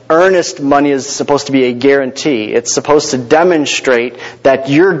 right? Earnest money is supposed to be a guarantee. It's supposed to demonstrate that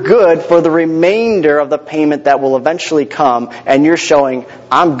you're good for the remainder of the payment that will eventually come, and you're showing,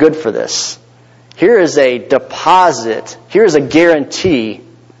 I'm good for this. Here is a deposit. Here is a guarantee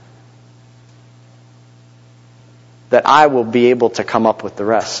that I will be able to come up with the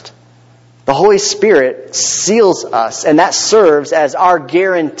rest. The Holy Spirit seals us, and that serves as our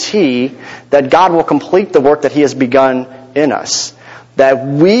guarantee that God will complete the work that He has begun in us. That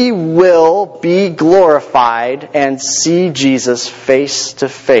we will be glorified and see Jesus face to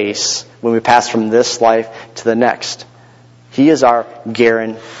face when we pass from this life to the next. He is our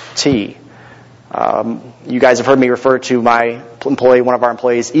guarantee. You guys have heard me refer to my employee, one of our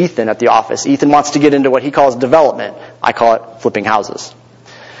employees, Ethan, at the office. Ethan wants to get into what he calls development. I call it flipping houses.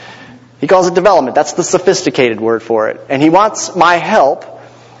 He calls it development. That's the sophisticated word for it. And he wants my help.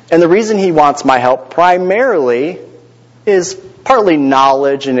 And the reason he wants my help primarily is partly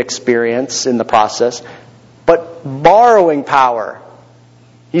knowledge and experience in the process, but borrowing power.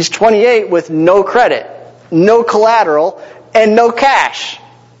 He's 28 with no credit, no collateral, and no cash.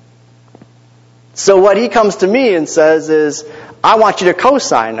 So what he comes to me and says is, I want you to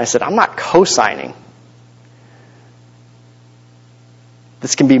co-sign. I said, I'm not co-signing.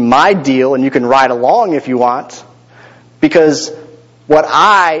 This can be my deal, and you can ride along if you want, because what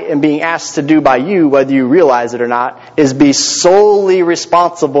I am being asked to do by you, whether you realize it or not, is be solely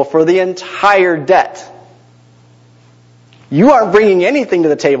responsible for the entire debt. You aren't bringing anything to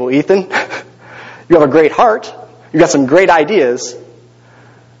the table, Ethan. You have a great heart. You've got some great ideas.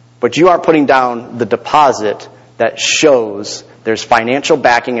 But you aren't putting down the deposit that shows there's financial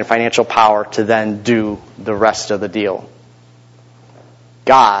backing and financial power to then do the rest of the deal.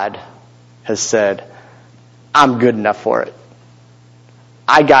 God has said, I'm good enough for it.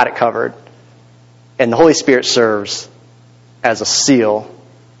 I got it covered. And the Holy Spirit serves as a seal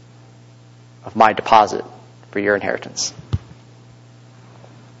of my deposit for your inheritance.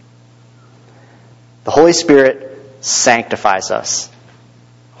 The Holy Spirit sanctifies us.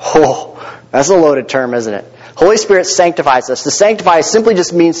 Oh, that's a loaded term, isn't it? Holy Spirit sanctifies us. To sanctify simply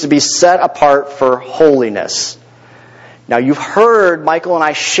just means to be set apart for holiness. Now, you've heard Michael and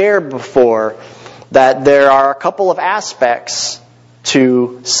I share before that there are a couple of aspects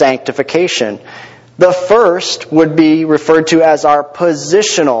to sanctification. The first would be referred to as our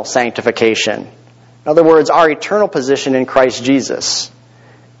positional sanctification. In other words, our eternal position in Christ Jesus.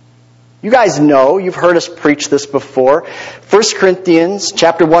 You guys know, you've heard us preach this before. 1 Corinthians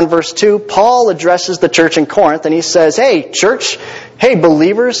chapter 1, verse 2, Paul addresses the church in Corinth and he says, hey, church, hey,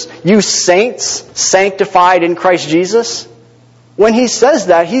 believers, you saints sanctified in Christ Jesus. When he says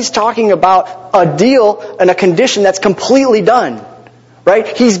that, he's talking about a deal and a condition that's completely done.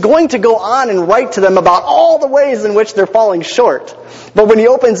 Right? He's going to go on and write to them about all the ways in which they're falling short. But when he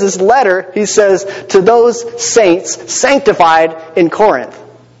opens this letter, he says, to those saints sanctified in Corinth.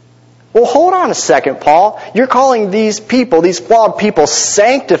 Well, hold on a second, Paul. You're calling these people, these flawed people,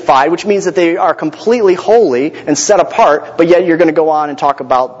 sanctified, which means that they are completely holy and set apart, but yet you're going to go on and talk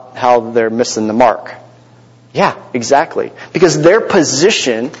about how they're missing the mark. Yeah, exactly. Because their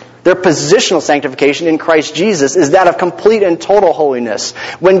position, their positional sanctification in Christ Jesus is that of complete and total holiness.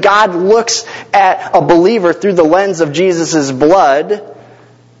 When God looks at a believer through the lens of Jesus' blood,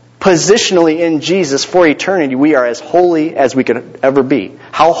 positionally in Jesus for eternity, we are as holy as we could ever be.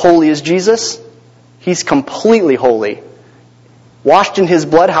 How holy is Jesus? He's completely holy. Washed in His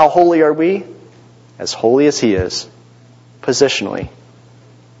blood, how holy are we? As holy as He is, positionally.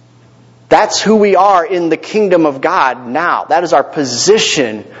 That's who we are in the kingdom of God now. That is our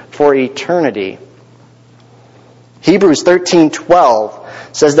position for eternity. Hebrews 13:12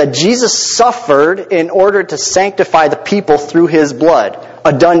 says that Jesus suffered in order to sanctify the people through His blood.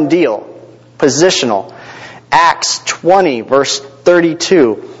 A done deal. Positional. Acts 20, verse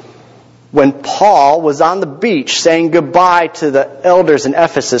 32. When Paul was on the beach saying goodbye to the elders in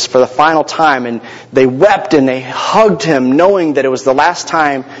Ephesus for the final time, and they wept and they hugged him, knowing that it was the last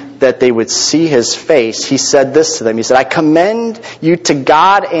time that they would see his face, he said this to them. He said, I commend you to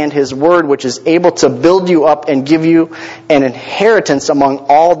God and His Word, which is able to build you up and give you an inheritance among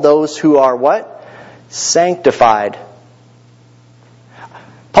all those who are what? Sanctified.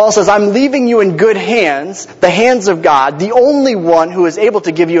 Paul says, I'm leaving you in good hands, the hands of God, the only one who is able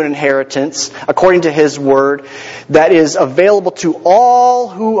to give you an inheritance, according to His Word, that is available to all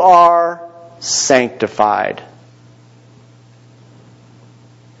who are sanctified.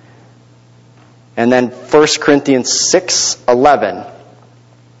 And then 1 Corinthians 6:11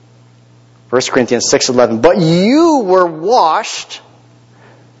 1 Corinthians 6:11. But you were washed,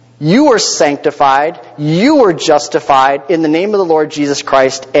 you were sanctified, you were justified in the name of the Lord Jesus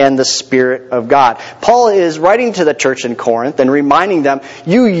Christ and the Spirit of God. Paul is writing to the church in Corinth and reminding them,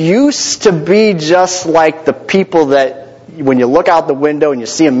 you used to be just like the people that when you look out the window and you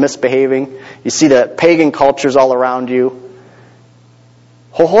see them misbehaving, you see the pagan cultures all around you.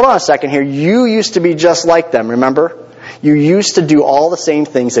 Hold on a second here. You used to be just like them, remember? You used to do all the same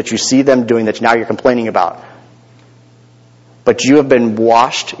things that you see them doing that now you're complaining about. But you have been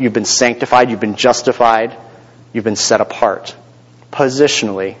washed, you've been sanctified, you've been justified, you've been set apart.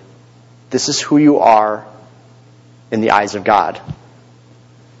 Positionally, this is who you are in the eyes of God.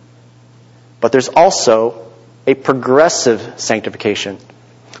 But there's also a progressive sanctification.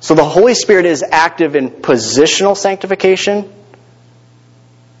 So the Holy Spirit is active in positional sanctification,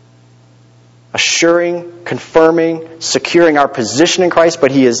 assuring, confirming, securing our position in Christ,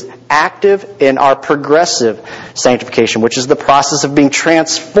 but He is active in our progressive sanctification, which is the process of being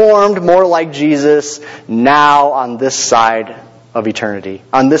transformed more like Jesus now on this side of eternity,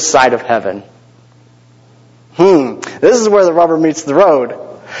 on this side of heaven. This is where the rubber meets the road.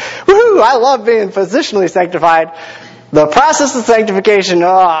 Woohoo! I love being positionally sanctified. The process of sanctification,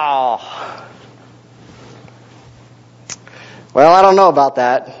 well, I don't know about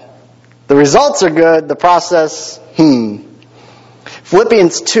that. The results are good. The process,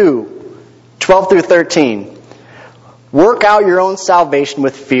 Philippians 2:12 through 13. Work out your own salvation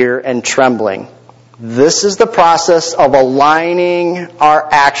with fear and trembling. This is the process of aligning our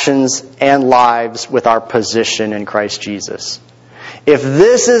actions and lives with our position in Christ Jesus. If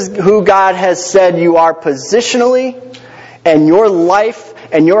this is who God has said you are positionally, and your life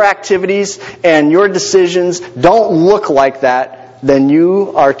and your activities and your decisions don't look like that, then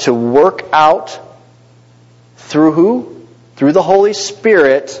you are to work out through who? Through the Holy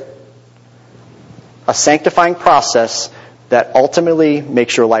Spirit, a sanctifying process that ultimately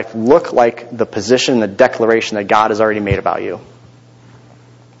makes your life look like the position, the declaration that God has already made about you.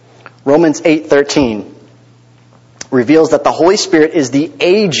 Romans 8:13 reveals that the Holy Spirit is the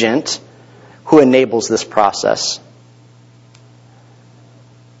agent who enables this process.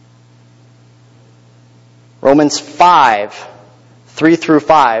 Romans 5:3 through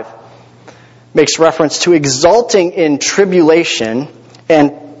 5 makes reference to exulting in tribulation,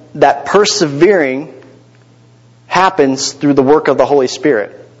 and that persevering happens through the work of the Holy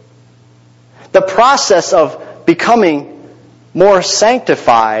Spirit. The process of becoming more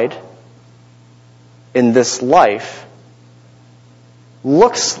sanctified in this life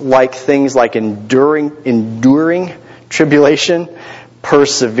looks like things like enduring tribulation,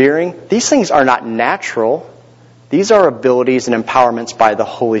 persevering. These things are not natural. These are abilities and empowerments by the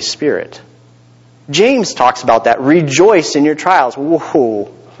Holy Spirit. James talks about that. Rejoice in your trials. Whoa.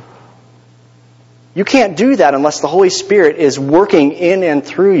 You can't do that unless the Holy Spirit is working in and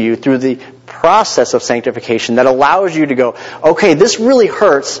through you through the process of sanctification that allows you to go, okay, this really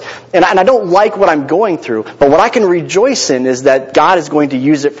hurts, and I don't like what I'm going through, but what I can rejoice in is that God is going to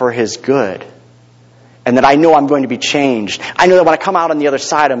use it for His good. And that I know I'm going to be changed. I know that when I come out on the other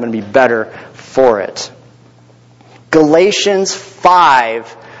side, I'm going to be better for it. Galatians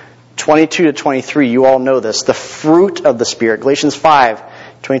 5:22 to 23, you all know this. The fruit of the Spirit. Galatians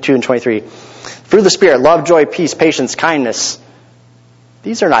 5:22 and 23. Fruit of the Spirit, love, joy, peace, patience, kindness.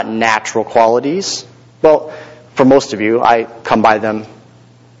 These are not natural qualities. Well, for most of you, I come by them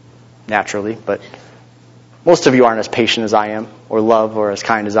naturally, but most of you aren't as patient as I am, or love, or as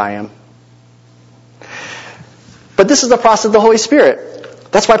kind as I am. But this is the process of the Holy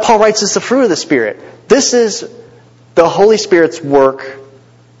Spirit. That's why Paul writes it's the fruit of the Spirit. This is the Holy Spirit's work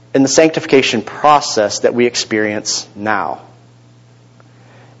in the sanctification process that we experience now.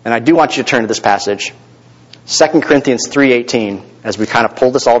 And I do want you to turn to this passage, 2 Corinthians 3:18, as we kind of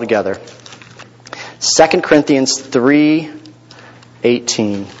pull this all together. 2 Corinthians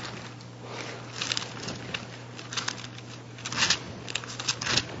 3:18.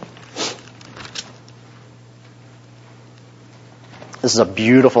 This is a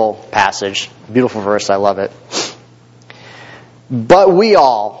beautiful passage, beautiful verse, I love it. But we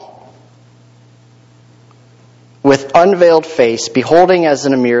all, with unveiled face, beholding as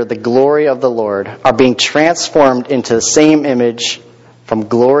in a mirror the glory of the Lord, are being transformed into the same image from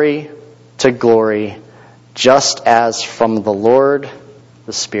glory to glory, just as from the Lord,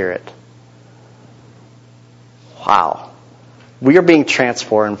 the Spirit. Wow. We are being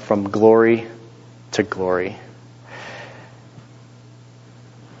transformed from glory to glory.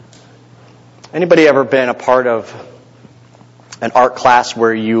 Anybody ever been a part of an art class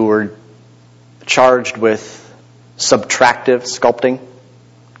where you were charged with subtractive sculpting?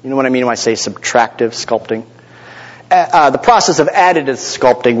 You know what I mean when I say subtractive sculpting? The process of additive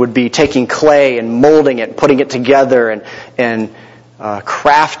sculpting would be taking clay and molding it, putting it together, and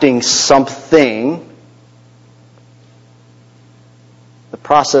crafting something. The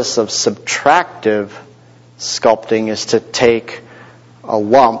process of subtractive sculpting is to take a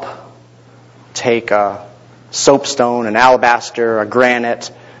lump, take a soapstone, an alabaster, a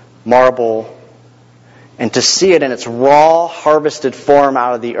granite, marble, and to see it in its raw, harvested form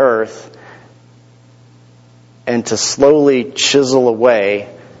out of the earth, and to slowly chisel away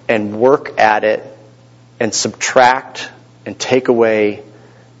and work at it and subtract and take away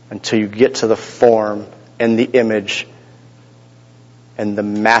until you get to the form and the image and the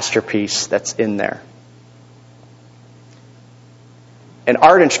masterpiece that's in there. And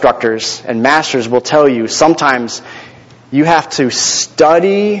art instructors and masters will tell you sometimes you have to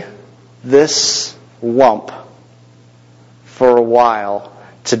study this lump for a while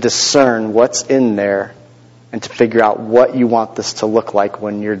to discern what's in there and to figure out what you want this to look like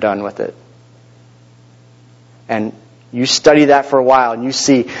when you're done with it. And you study that for a while and you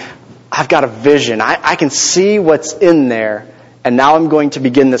see, I've got a vision. I can see what's in there, and now I'm going to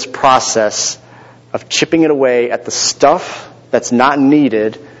begin this process of chipping it away at the stuff that's not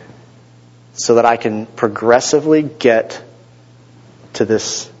needed so that I can progressively get to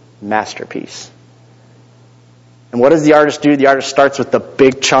this masterpiece. And what does the artist do? The artist starts with the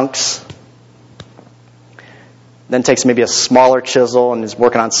big chunks, then takes maybe a smaller chisel and is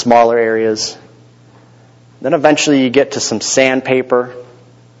working on smaller areas. Then eventually you get to some sandpaper,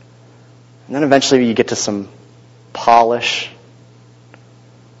 and then eventually you get to some polish,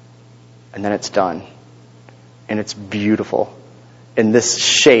 and then it's done. And it's beautiful. And this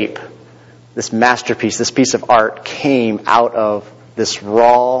shape, this masterpiece, this piece of art came out of this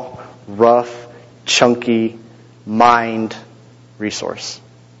raw, rough, chunky mind resource.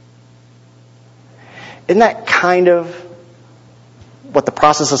 Isn't that kind of what the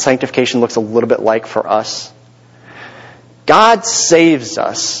process of sanctification looks a little bit like for us? God saves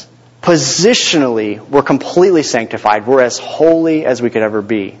us. Positionally, we're completely sanctified. We're as holy as we could ever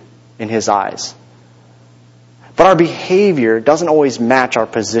be in His eyes. But our behavior doesn't always match our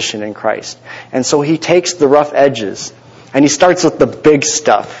position in Christ. And so He takes the rough edges and He starts with the big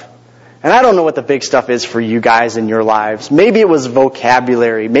stuff. And I don't know what the big stuff is for you guys in your lives. Maybe it was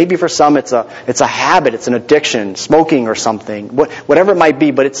vocabulary. Maybe for some it's a habit, it's an addiction, smoking or something. Whatever it might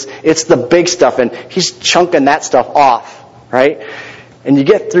be, but it's the big stuff, and He's chunking that stuff off, right? And you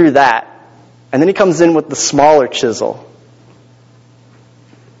get through that. And then He comes in with the smaller chisel.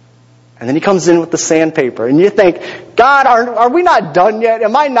 And then He comes in with the sandpaper. And you think, God, are we not done yet?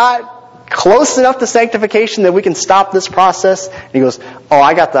 Am I not close enough to sanctification that we can stop this process? And He goes, oh,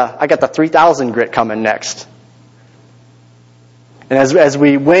 I got the 3000 grit coming next. And as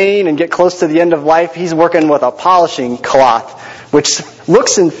we wane and get close to the end of life, He's working with a polishing cloth, which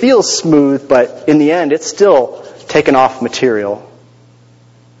looks and feels smooth, but in the end, it's still taken off material.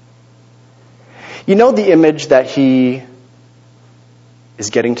 You know the image that He is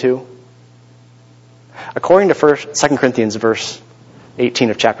getting to? According to 2 Corinthians verse 18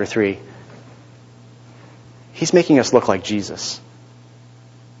 of chapter 3, He's making us look like Jesus.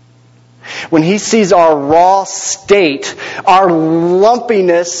 When He sees our raw state, our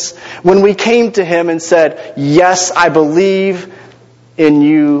lumpiness, when we came to Him and said, yes, I believe in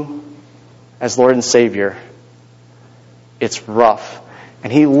You as Lord and Savior, it's rough.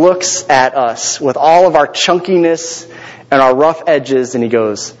 And He looks at us with all of our chunkiness and our rough edges, and He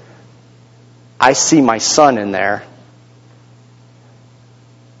goes, I see my Son in there.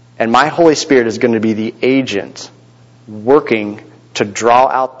 And my Holy Spirit is going to be the agent working to draw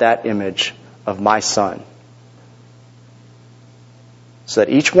out that image of my Son. So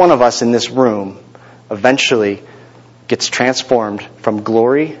that each one of us in this room eventually gets transformed from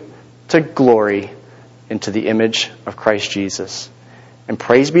glory to glory into the image of Christ Jesus. And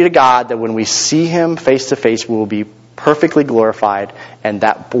praise be to God that when we see Him face to face, we will be perfectly glorified, and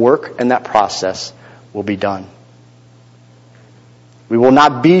that work and that process will be done. We will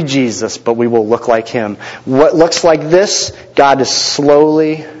not be Jesus, but we will look like Him. What looks like this, God is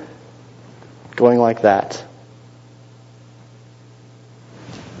slowly going like that.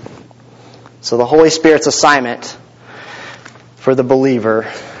 So the Holy Spirit's assignment for the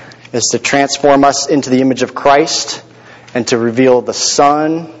believer is to transform us into the image of Christ and to reveal the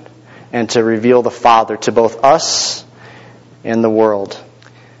Son and to reveal the Father to both us and the world.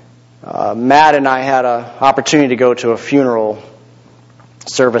 Matt and I had an opportunity to go to a funeral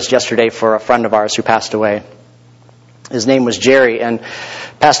service yesterday for a friend of ours who passed away. His name was Jerry, and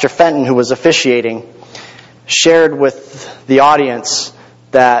Pastor Fenton, who was officiating, shared with the audience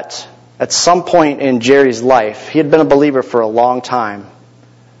that at some point in Jerry's life, he had been a believer for a long time,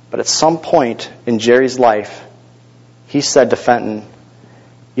 but at some point in Jerry's life, he said to Fenton,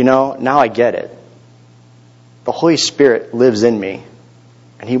 now I get it. The Holy Spirit lives in me,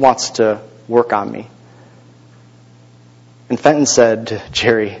 and He wants to work on me. And Fenton said to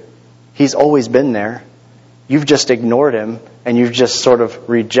Jerry, He's always been there. You've just ignored Him, and you've just sort of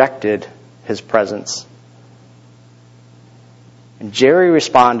rejected His presence. And Jerry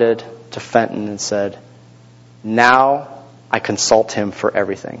responded to Fenton and said, now I consult Him for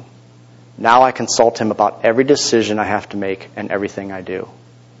everything. Now I consult Him about every decision I have to make and everything I do.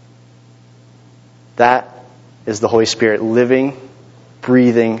 That is the Holy Spirit living,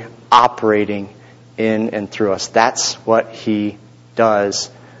 breathing, operating in and through us. That's what He does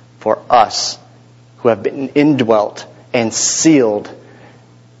for us who have been indwelt and sealed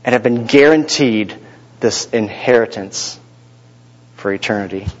and have been guaranteed this inheritance for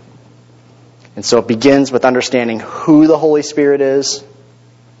eternity. And so it begins with understanding who the Holy Spirit is,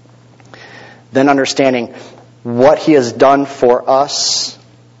 then understanding what He has done for us,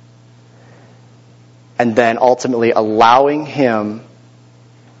 and then ultimately allowing Him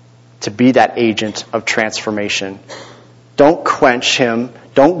to be that agent of transformation. Don't quench Him.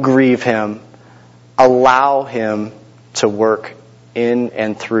 Don't grieve Him. Allow Him to work in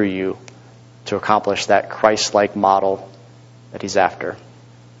and through you to accomplish that Christ-like model that He's after.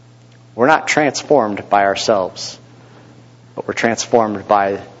 We're not transformed by ourselves, but we're transformed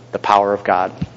by the power of God.